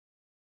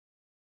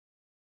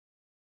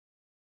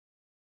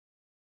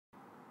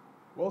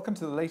Welcome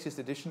to the latest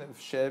edition of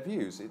Share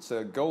Views. It's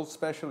a gold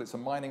special, it's a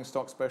mining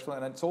stock special,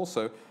 and it's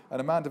also an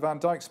Amanda van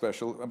Dijk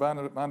special.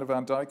 Amanda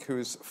van Dijk, who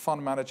is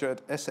fund manager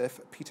at SF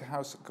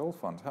Peterhouse Gold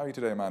Fund. How are you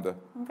today, Amanda?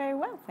 I'm very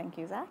well, thank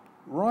you, Zach.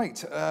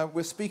 Right,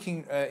 we're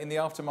speaking in the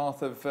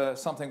aftermath of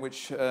something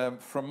which,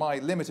 from my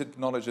limited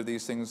knowledge of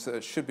these things,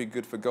 should be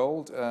good for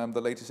gold.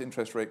 The latest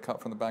interest rate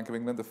cut from the Bank of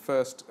England, the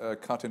first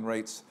cut in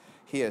rates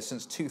here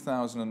since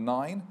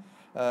 2009.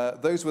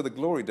 Those were the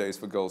glory days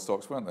for gold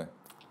stocks, weren't they?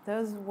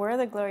 Those were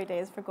the glory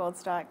days for gold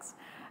stocks.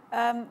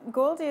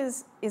 Gold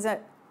is a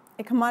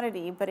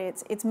commodity, but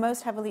it's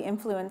most heavily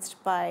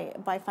influenced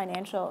by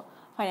financial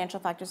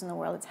factors in the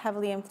world. It's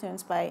heavily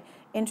influenced by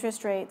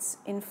interest rates,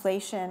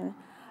 inflation,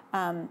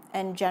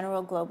 and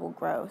general global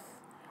growth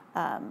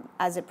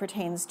as it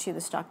pertains to the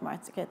stock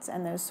markets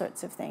and those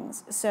sorts of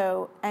things.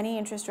 So any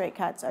interest rate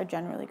cuts are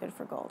generally good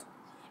for gold.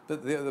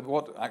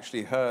 What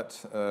actually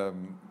hurt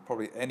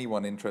probably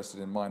anyone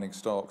interested in mining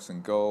stocks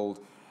and gold,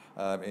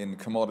 in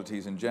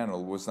commodities in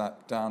general, was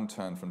that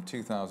downturn from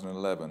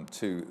 2011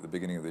 to the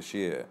beginning of this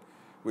year,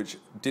 which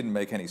didn't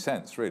make any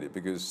sense really,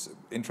 because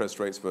interest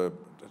rates were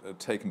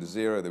taken to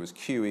zero. There was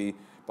QE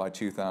by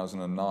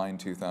 2009,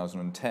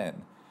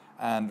 2010.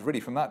 And really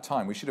from that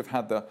time, we should have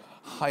had the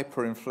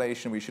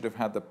hyperinflation, we should have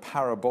had the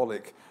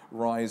parabolic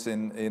rise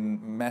in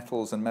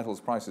metals and metals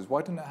prices.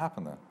 Why didn't it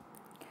happen then?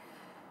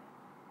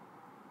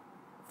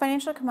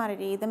 Financial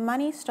commodity, the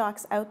money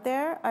stocks out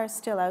there are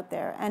still out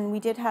there, and we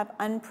did have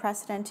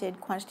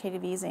unprecedented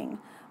quantitative easing.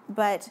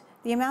 But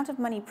the amount of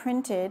money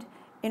printed,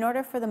 in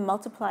order for the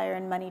multiplier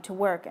in money to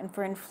work and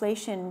for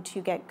inflation to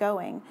get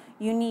going,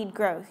 you need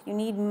growth. You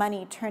need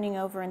money turning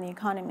over in the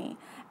economy.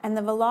 And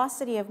the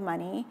velocity of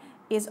money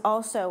is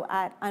also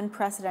at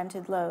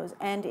unprecedented lows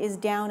and is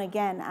down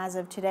again as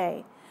of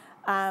today.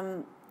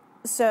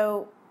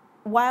 So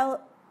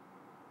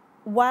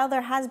while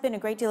there has been a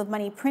great deal of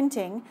money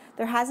printing,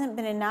 there hasn't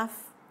been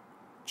enough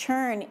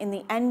churn in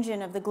the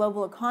engine of the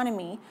global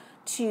economy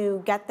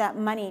to get that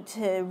money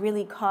to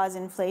really cause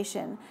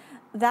inflation.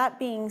 That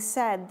being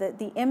said,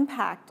 the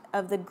impact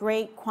of the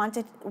great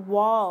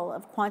wall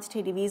of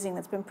quantitative easing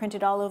that's been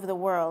printed all over the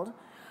world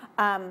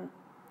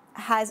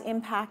has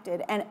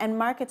impacted, and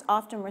markets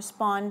often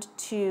respond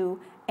to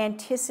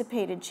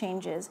anticipated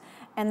changes,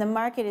 and the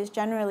market is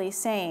generally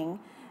saying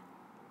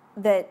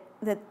that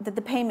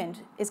the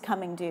payment is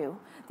coming due.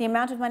 The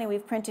amount of money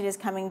we've printed is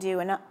coming due,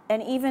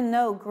 and even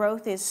though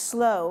growth is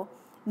slow,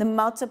 the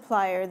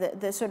multiplier,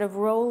 the sort of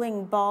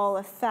rolling ball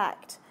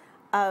effect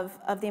of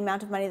the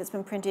amount of money that's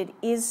been printed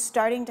is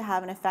starting to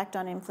have an effect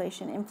on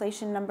inflation.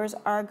 Inflation numbers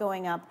are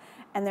going up,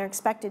 and they're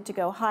expected to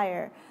go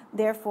higher.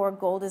 Therefore,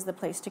 gold is the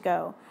place to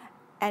go.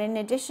 And in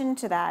addition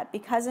to that,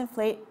 because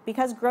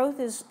growth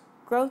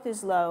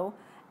is low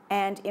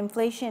and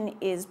inflation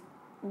is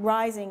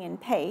rising in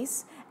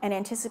pace and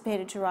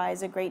anticipated to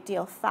rise a great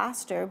deal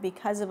faster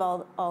because of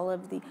all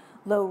of the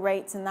low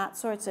rates and that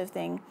sorts of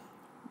thing,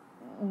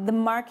 the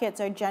markets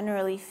are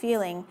generally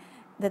feeling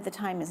that the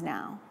time is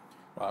now.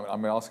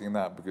 I'm asking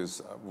that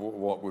because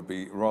what would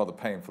be rather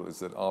painful is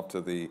that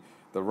after the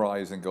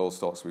rise in gold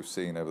stocks we've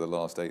seen over the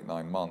last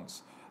 8-9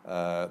 months,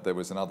 there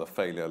was another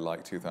failure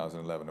like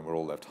 2011 and we're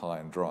all left high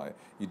and dry.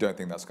 You don't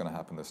think that's going to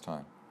happen this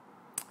time?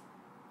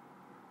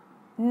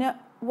 No,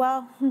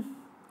 well,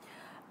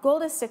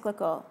 gold is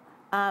cyclical,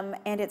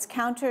 and it's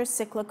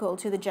counter-cyclical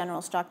to the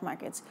general stock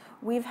markets.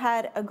 We've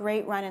had a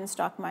great run in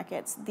stock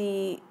markets.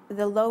 The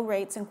low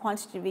rates and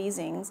quantitative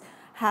easings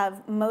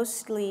have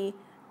mostly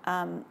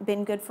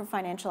been good for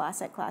financial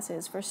asset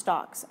classes, for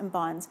stocks and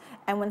bonds.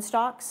 And when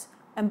stocks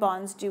and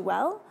bonds do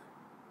well,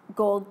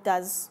 gold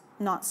does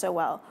not so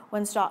well.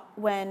 When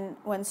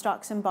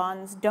stocks and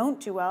bonds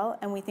don't do well,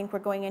 and we think we're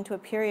going into a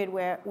period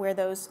where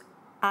those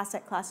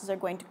asset classes are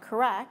going to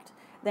correct,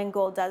 then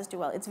gold does do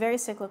well. It's very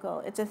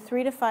cyclical. It's a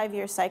 3 to 5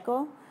 year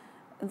cycle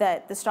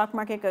that the stock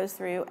market goes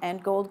through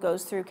and gold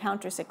goes through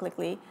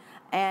counter-cyclically.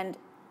 And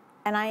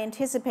I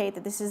anticipate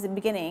that this is the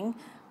beginning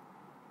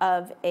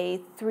of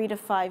a 3 to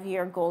 5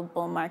 year gold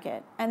bull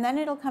market. And then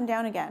it'll come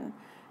down again.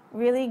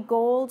 Really,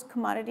 gold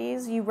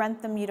commodities, you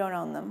rent them, you don't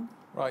own them.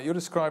 Right, you're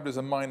described as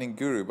a mining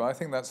guru, but I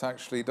think that's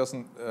actually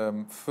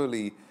doesn't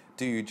fully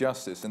do you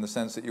justice in the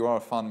sense that you are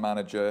a fund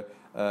manager,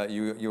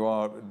 you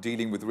are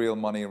dealing with real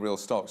money and real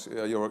stocks.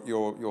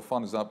 Your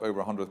fund is up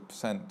over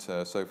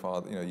 100% so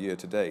far, year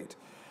to date.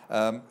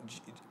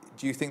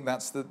 Do you think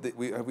that's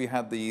we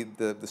had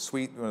the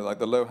sweet, like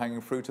the low-hanging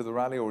fruit of the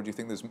rally, or do you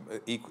think there's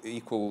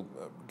equal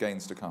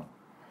gains to come?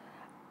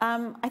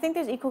 I think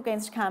there's equal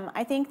gains to come.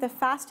 I think the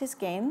fastest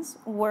gains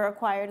were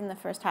acquired in the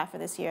first half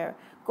of this year.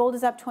 Gold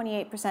is up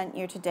 28%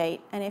 year to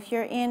date, and if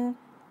you're in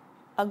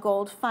a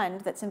gold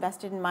fund that's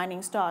invested in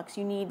mining stocks,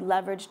 you need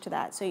leverage to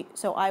that.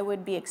 So I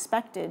would be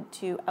expected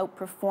to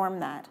outperform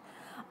that.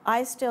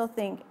 I still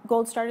think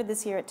gold started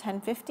this year at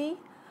 1050.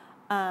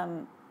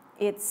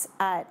 It's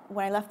at,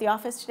 when I left the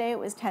office today, it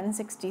was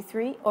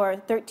 1063 or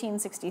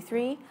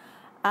 1363.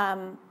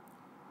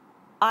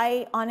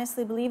 I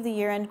honestly believe the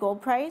year-end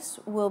gold price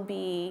will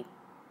be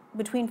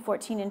between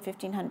 14 and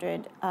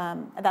 1500.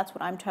 That's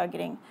what I'm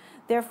targeting.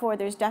 Therefore,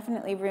 there's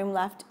definitely room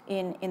left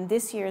in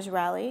this year's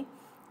rally,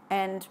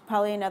 and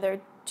probably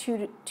another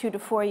two to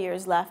 4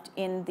 years left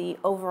in the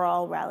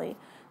overall rally.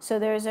 So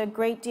there's a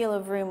great deal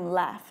of room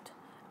left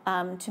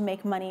to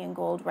make money in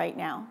gold right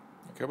now.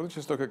 Okay, well, let's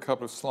just look at a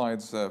couple of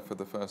slides for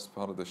the first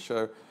part of the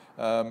show.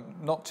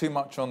 Not too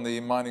much on the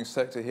mining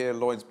sector here.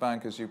 Lloyds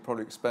Bank, as you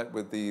probably expect,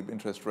 with the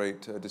interest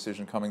rate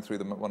decision coming through,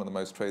 one of the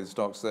most traded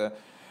stocks there.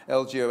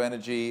 LGO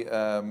Energy,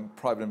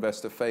 private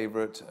investor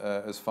favorite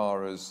as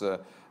far as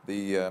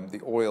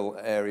the oil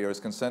area is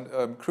concerned.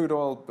 Crude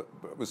oil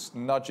was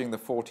nudging the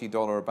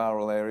 $40 a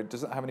barrel area.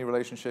 Does it have any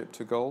relationship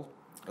to gold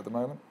at the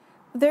moment?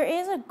 There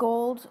is a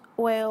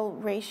gold-oil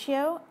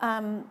ratio,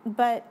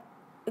 but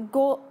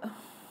gold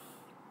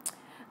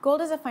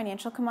is a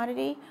financial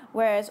commodity,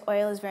 whereas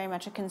oil is very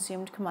much a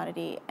consumed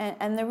commodity.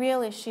 And the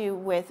real issue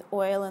with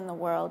oil in the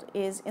world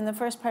is, in the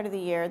first part of the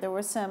year, there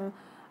were some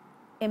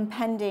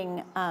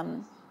impending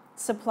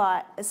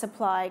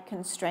supply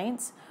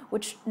constraints,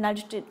 which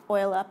nudged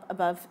oil up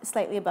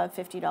slightly above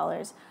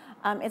 $50.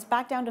 It's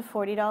back down to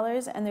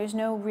 $40, and there's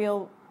no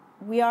real.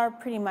 We are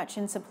pretty much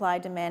in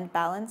supply-demand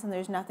balance, and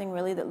there's nothing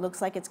really that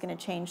looks like it's going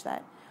to change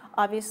that.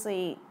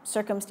 Obviously,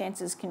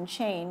 circumstances can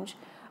change,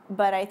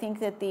 but I think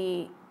that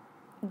the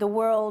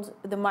world,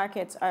 the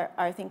markets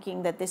are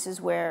thinking that this is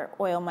where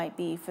oil might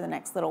be for the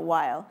next little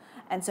while,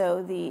 and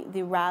so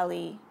the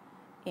rally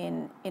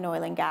in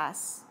oil and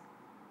gas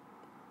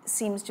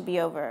seems to be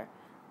over.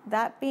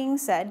 That being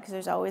said, because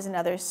there's always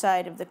another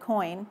side of the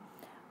coin,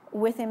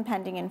 with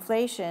impending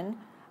inflation,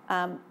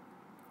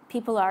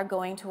 people are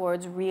going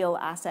towards real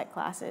asset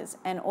classes,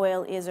 and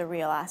oil is a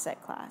real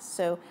asset class.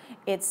 So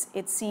it's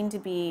seen to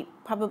be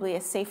probably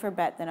a safer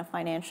bet than a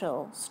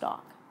financial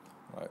stock.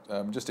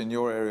 Right. Just in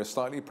your area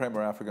slightly,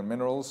 Premier African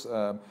Minerals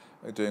are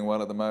doing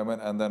well at the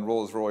moment, and then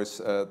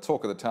Rolls-Royce,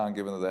 talk of the town,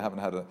 given that they haven't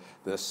had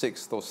their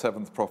 6th or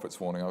 7th profits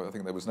warning. I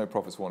think there was no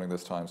profits warning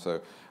this time,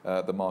 so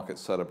the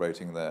market's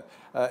celebrating there.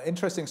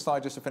 Interesting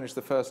slide just to finish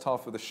the first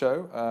half of the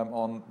show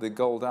on the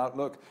gold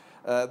outlook.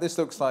 This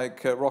looks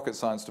like rocket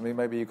science to me.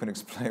 Maybe you can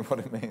explain what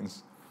it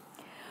means.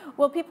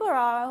 Well, people are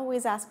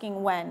always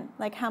asking when,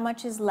 like how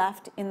much is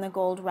left in the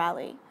gold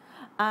rally.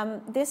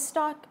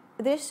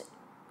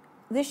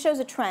 This shows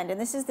a trend, and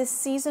this is the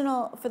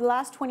seasonal, for the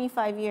last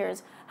 25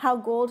 years, how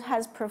gold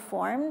has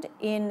performed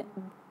in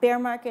bear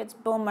markets,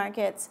 bull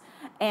markets,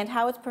 and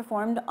how it's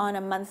performed on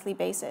a monthly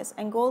basis.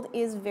 And gold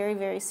is very,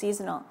 very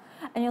seasonal.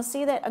 And you'll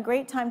see that a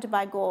great time to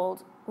buy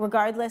gold,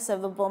 regardless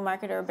of a bull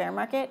market or a bear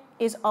market,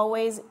 is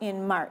always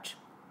in March,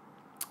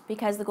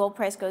 because the gold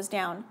price goes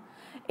down.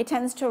 It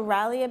tends to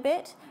rally a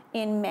bit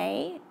in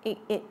May.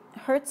 It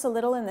hurts a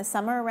little in the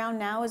summer. Around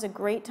now is a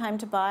great time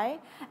to buy,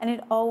 and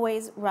it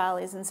always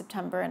rallies in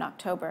September and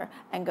October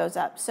and goes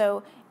up.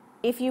 So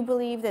if you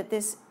believe that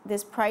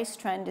this price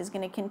trend is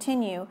going to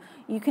continue,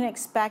 you can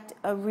expect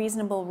a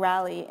reasonable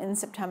rally in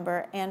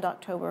September and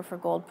October for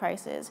gold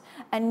prices.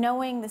 And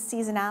knowing the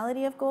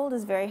seasonality of gold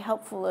is very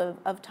helpful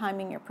of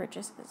timing your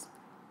purchases.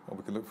 Well,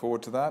 we can look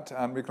forward to that,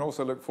 and we can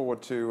also look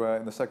forward to,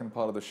 in the second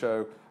part of the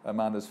show,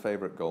 Amanda's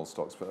favorite gold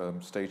stocks.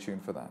 Stay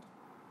tuned for that.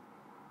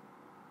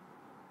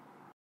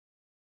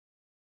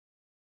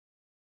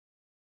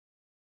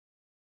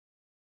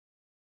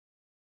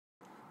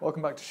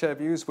 Welcome back to Share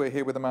Views. We're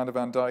here with Amanda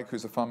Van Dyck,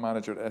 who's a fund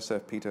manager at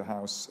SF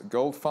Peterhouse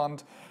Gold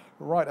Fund.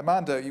 Right,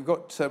 Amanda, you've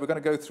got. We're going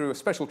to go through a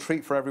special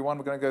treat for everyone.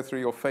 We're going to go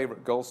through your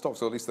favourite gold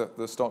stocks, or at least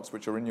the stocks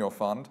which are in your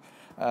fund.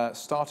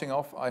 Starting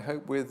off, I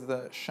hope, with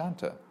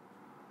Shanta.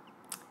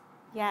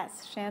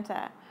 Yes,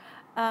 Shanta.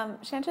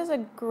 Shanta is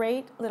a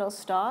great little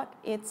stock.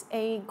 It's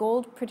a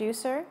gold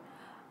producer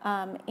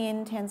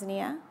in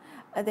Tanzania.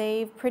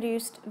 They've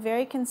produced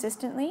very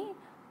consistently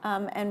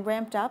and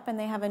ramped up, and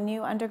they have a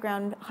new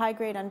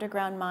high-grade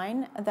underground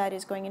mine that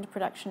is going into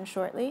production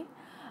shortly.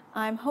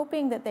 I'm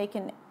hoping that they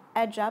can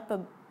edge up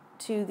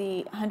to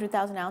the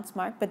 100,000 ounce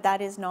mark, but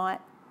that is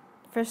not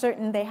for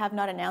certain. They have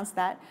not announced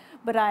that.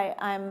 But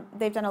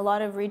they've done a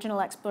lot of regional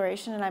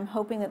exploration, and I'm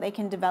hoping that they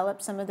can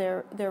develop some of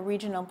their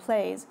regional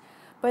plays.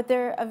 But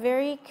they're a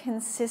very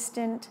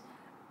consistent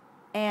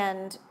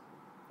and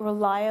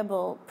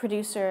reliable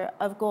producer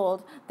of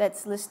gold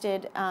that's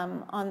listed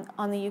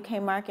on the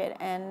UK market,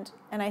 and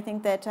I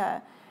think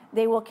that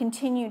they will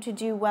continue to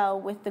do well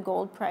with the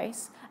gold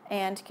price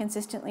and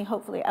consistently,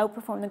 hopefully,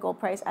 outperform the gold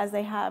price as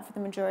they have for the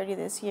majority of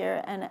this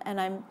year. And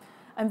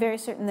I'm very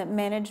certain that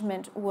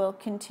management will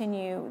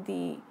continue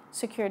the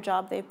secure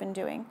job they've been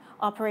doing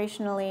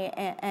operationally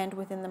and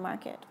within the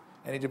market.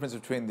 Any difference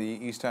between the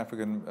East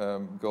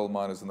African gold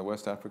miners and the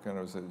West African,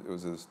 or was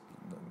there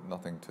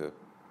nothing to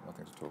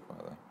talk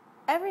about there?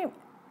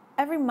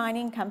 Every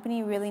mining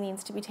company really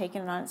needs to be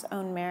taken on its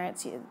own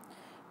merits.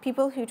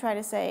 People who try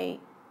to say,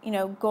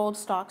 gold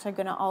stocks are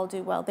going to all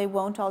do well, they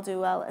won't all do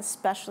well,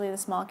 especially the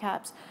small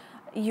caps.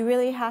 You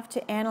really have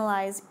to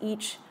analyze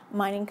each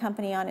mining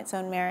company on its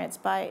own merits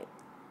by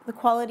the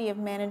quality of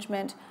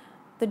management,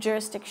 the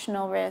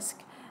jurisdictional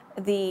risk,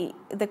 the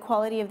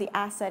quality of the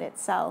asset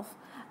itself,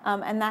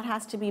 and that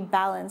has to be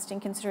balanced in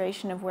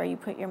consideration of where you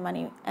put your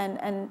money.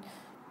 And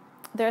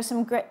there are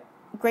some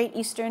great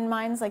Eastern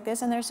mines like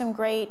this, and there's some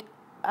great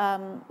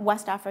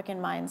West African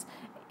mines.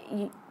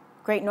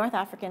 Great North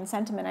African,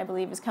 Centamin, I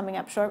believe, is coming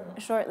up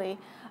shortly.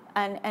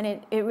 And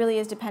it really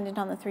is dependent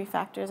on the three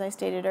factors I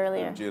stated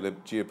earlier.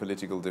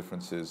 Geopolitical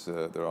differences,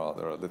 there are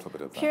a little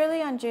bit of that.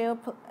 Purely on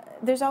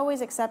there's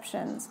always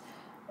exceptions.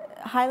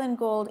 Highland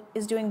Gold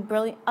is doing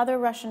brilliant. Other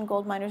Russian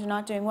gold miners are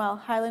not doing well.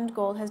 Highland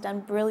Gold has done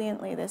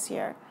brilliantly this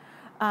year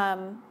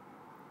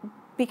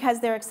because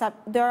there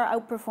are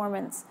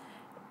outperformance.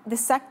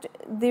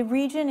 The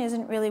region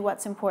isn't really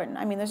what's important.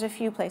 I mean, there's a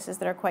few places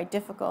that are quite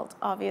difficult.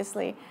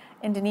 Obviously,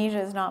 Indonesia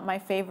is not my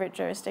favorite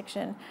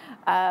jurisdiction,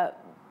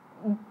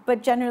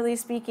 but generally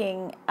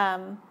speaking,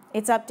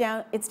 it's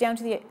down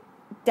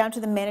to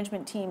the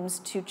management teams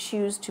to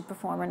choose to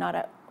perform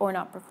or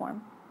not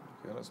perform.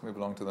 Okay, let's move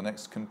along to the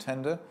next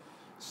contender,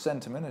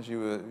 Centamin, as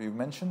you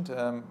mentioned.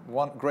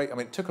 One great. I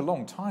mean, it took a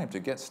long time to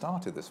get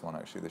started. This one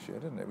actually this year,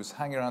 didn't it? It was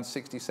hanging around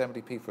 60,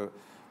 70p for it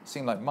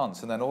seemed like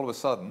months, and then all of a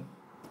sudden.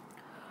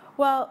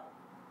 Well,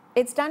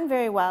 it's done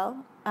very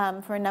well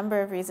for a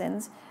number of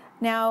reasons.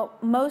 Now,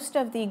 most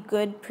of the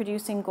good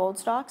producing gold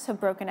stocks have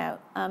broken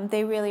out.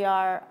 They really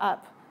are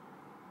up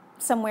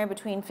somewhere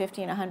between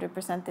 50 and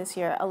 100% this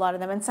year, a lot of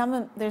them.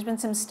 And there's been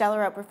some stellar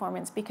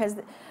outperformance because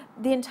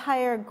the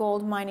entire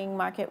gold mining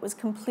market was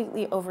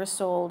completely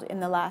oversold in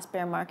the last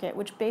bear market,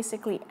 which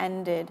basically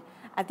ended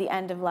at the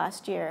end of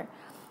last year.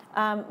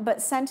 But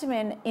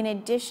Centamin, in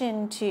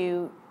addition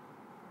to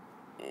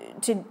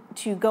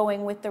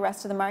going with the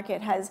rest of the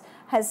market, has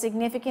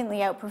significantly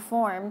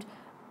outperformed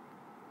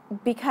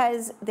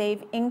because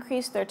they've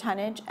increased their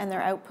tonnage and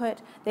their output,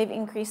 they've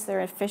increased their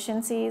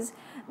efficiencies,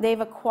 they've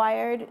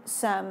acquired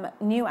some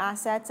new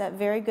assets at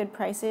very good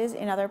prices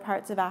in other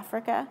parts of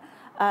Africa.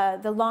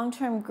 The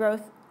long-term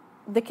growth,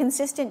 the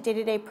consistent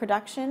day-to-day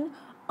production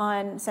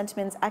on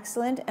Centamin's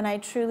excellent, and I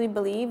truly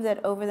believe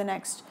that over the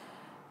next,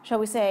 shall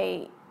we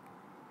say,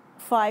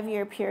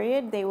 5-year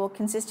period, they will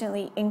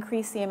consistently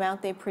increase the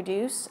amount they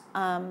produce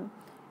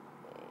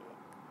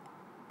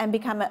and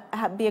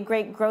be a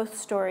great growth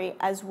story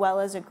as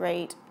well as a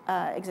great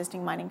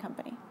existing mining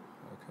company.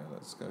 Okay,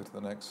 let's go to the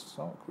next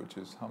stock, which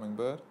is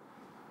Hummingbird.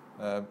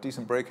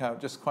 Decent breakout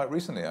just quite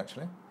recently,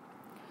 actually.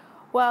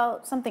 Well,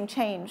 something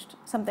changed,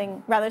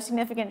 something rather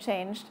significant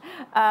changed.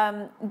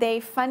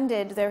 They've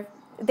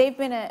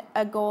been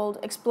a gold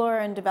explorer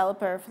and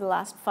developer for the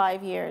last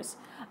 5 years.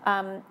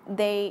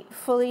 They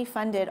fully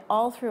funded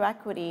all through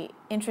equity,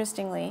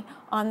 interestingly,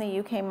 on the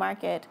UK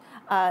market,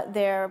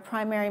 their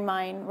primary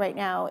mine right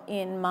now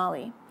in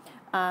Mali.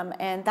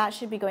 And that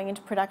should be going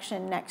into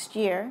production next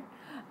year.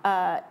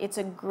 It's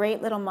a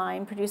great little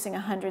mine producing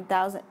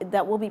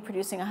that will be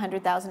producing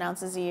 100,000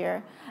 ounces a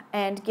year.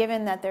 And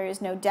given that there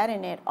is no debt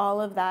in it, all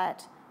of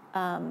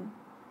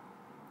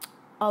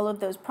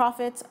those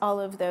profits,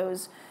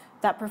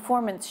 that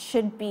performance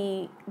should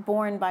be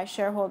borne by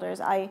shareholders.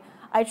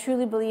 I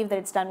truly believe that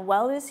it's done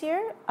well this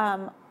year.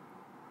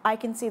 I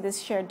can see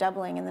this share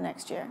doubling in the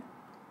next year.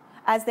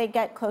 As they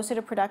get closer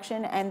to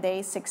production and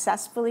they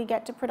successfully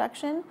get to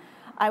production,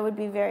 I would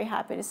be very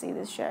happy to see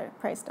this share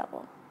price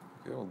double.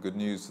 Okay, well, good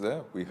news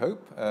there, we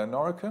hope.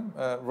 Noricum,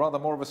 rather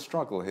more of a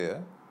struggle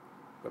here,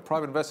 but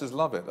private investors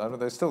love it. I mean,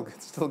 they're still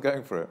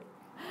going for it.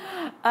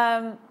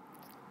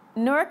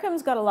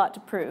 Noricum's got a lot to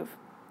prove.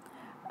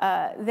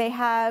 They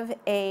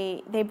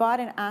bought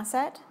an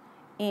asset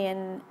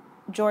in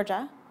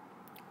Georgia,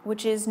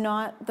 which is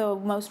not the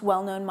most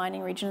well-known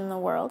mining region in the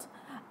world,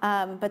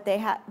 but they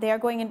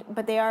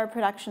are a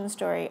production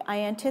story. I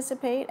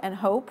anticipate and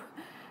hope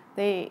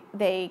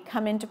they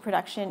come into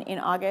production in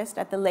August,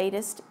 at the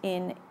latest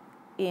in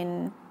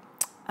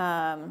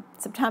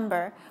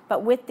September.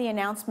 But with the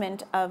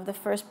announcement of the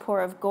first pour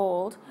of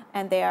gold,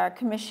 and they are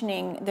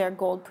commissioning their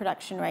gold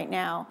production right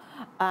now,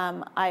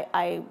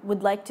 I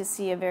would like to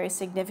see a very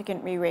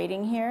significant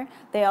re-rating here.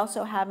 They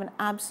also have an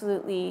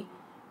absolutely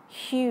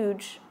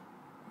huge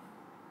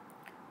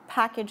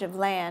package of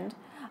land.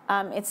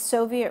 It's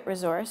Soviet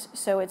resource,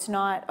 so it's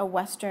not a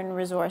Western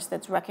resource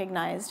that's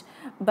recognized,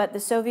 but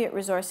the Soviet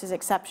resource is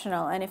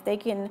exceptional. And if they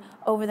can,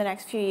 over the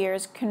next few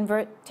years,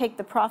 take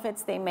the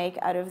profits they make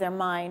out of their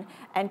mine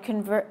and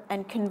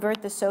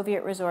convert the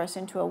Soviet resource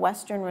into a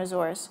Western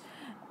resource,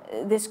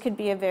 this could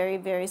be a very,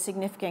 very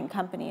significant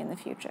company in the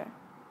future.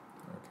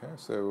 Okay,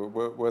 so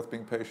worth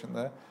being patient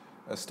there.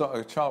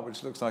 A chart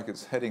which looks like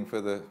it's heading for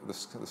the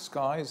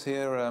skies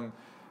here,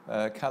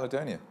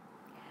 Caledonia.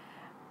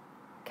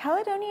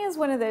 Caledonia is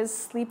one of those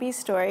sleepy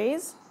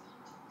stories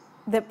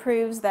that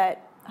proves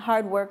that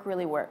hard work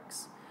really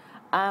works.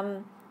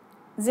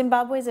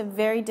 Zimbabwe is a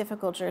very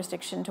difficult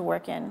jurisdiction to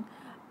work in.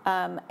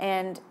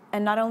 And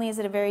not only is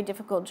it a very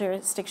difficult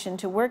jurisdiction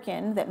to work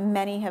in that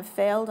many have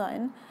failed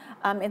on,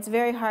 it's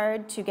very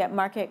hard to get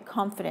market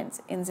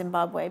confidence in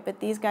Zimbabwe, but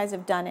these guys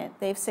have done it.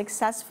 They've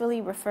successfully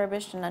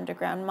refurbished an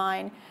underground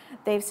mine.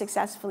 They've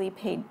successfully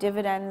paid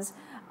dividends.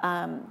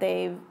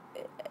 They've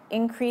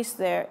increase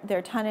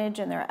their tonnage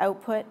and their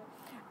output,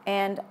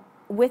 and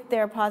with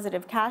their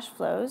positive cash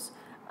flows,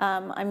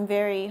 I'm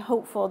very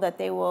hopeful that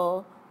they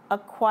will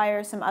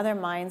acquire some other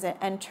mines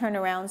and turn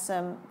around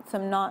some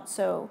not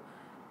so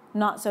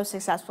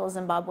successful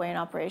Zimbabwean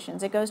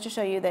operations. It goes to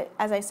show you that,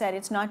 as I said,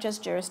 it's not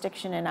just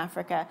jurisdiction in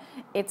Africa.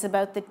 It's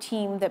about the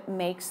team that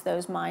makes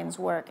those mines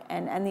work.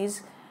 And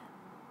these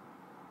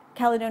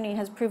Caledonia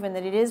has proven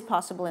that it is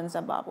possible in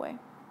Zimbabwe.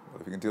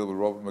 Well, if you can deal with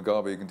Robert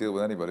Mugabe, you can deal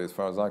with anybody as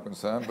far as I'm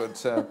concerned.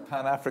 But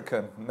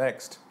Pan-African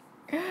next.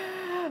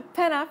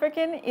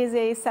 Pan-African is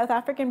a South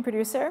African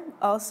producer,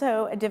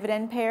 also a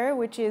dividend payer,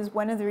 which is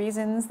one of the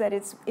reasons that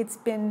it's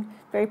been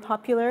very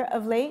popular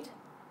of late.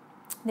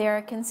 They're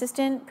a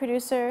consistent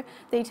producer.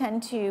 They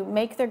tend to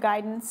make their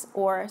guidance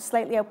or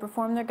slightly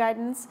outperform their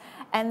guidance,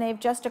 and they've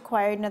just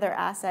acquired another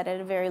asset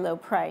at a very low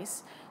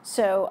price.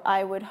 So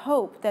I would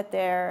hope that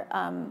their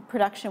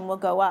production will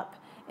go up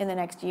in the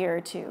next year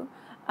or two.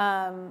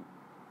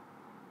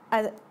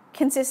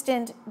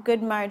 Consistent,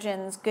 good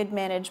margins, good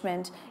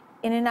management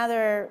in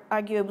another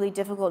arguably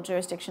difficult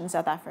jurisdiction,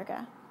 South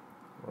Africa.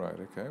 Right,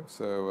 okay.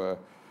 So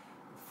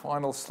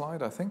final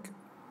slide, I think.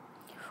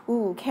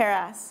 Ooh,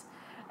 Keras.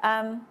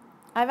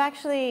 I've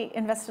actually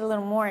invested a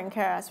little more in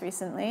Keras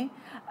recently.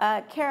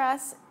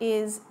 Keras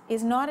is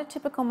not a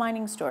typical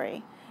mining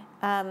story.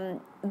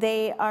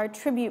 They are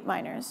tribute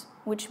miners,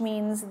 which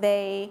means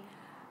they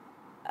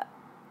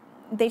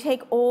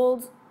take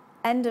old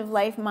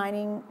end-of-life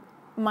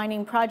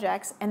mining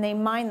projects and they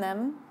mine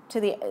them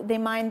they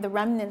mine the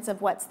remnants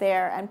of what's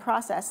there and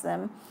process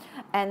them,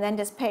 and then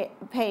just pay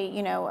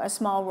a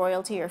small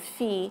royalty or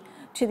fee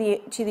to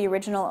the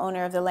original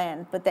owner of the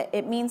land. But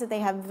it means that they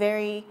have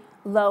very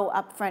low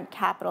upfront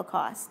capital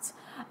costs.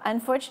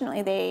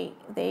 Unfortunately,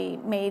 they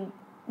made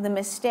the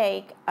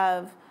mistake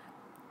of,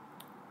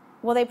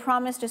 well, they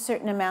promised a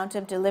certain amount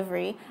of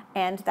delivery,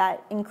 and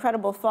that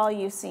incredible fall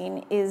you've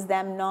seen is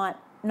them not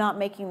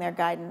making their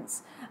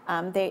guidance.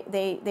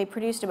 They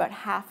produced about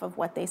half of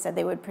what they said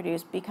they would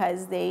produce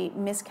because they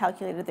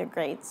miscalculated their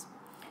grades,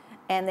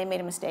 and they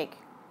made a mistake.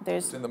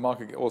 Didn't the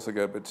market also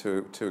get a bit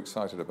too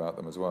excited about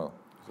them as well?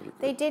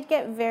 They did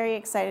get very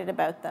excited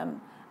about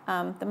them.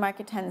 The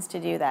market tends to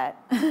do that.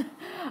 You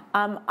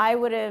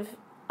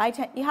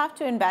have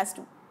to invest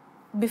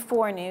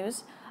before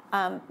news.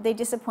 They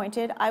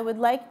disappointed. I would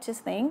like to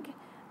think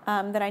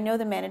that I know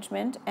the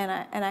management,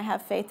 and I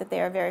have faith that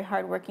they are very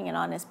hardworking and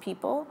honest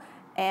people.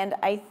 And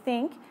I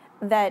think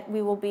that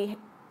we will be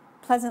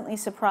pleasantly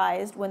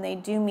surprised when they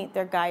do meet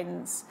their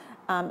guidance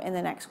in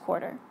the next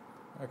quarter.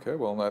 Okay,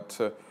 well,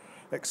 that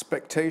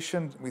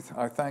expectation,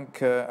 I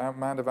thank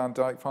Amanda van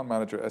Dyck, Fund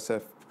Manager at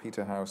SF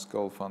Peterhouse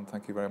Gold Fund.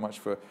 Thank you very much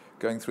for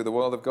going through the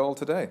world of gold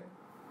today.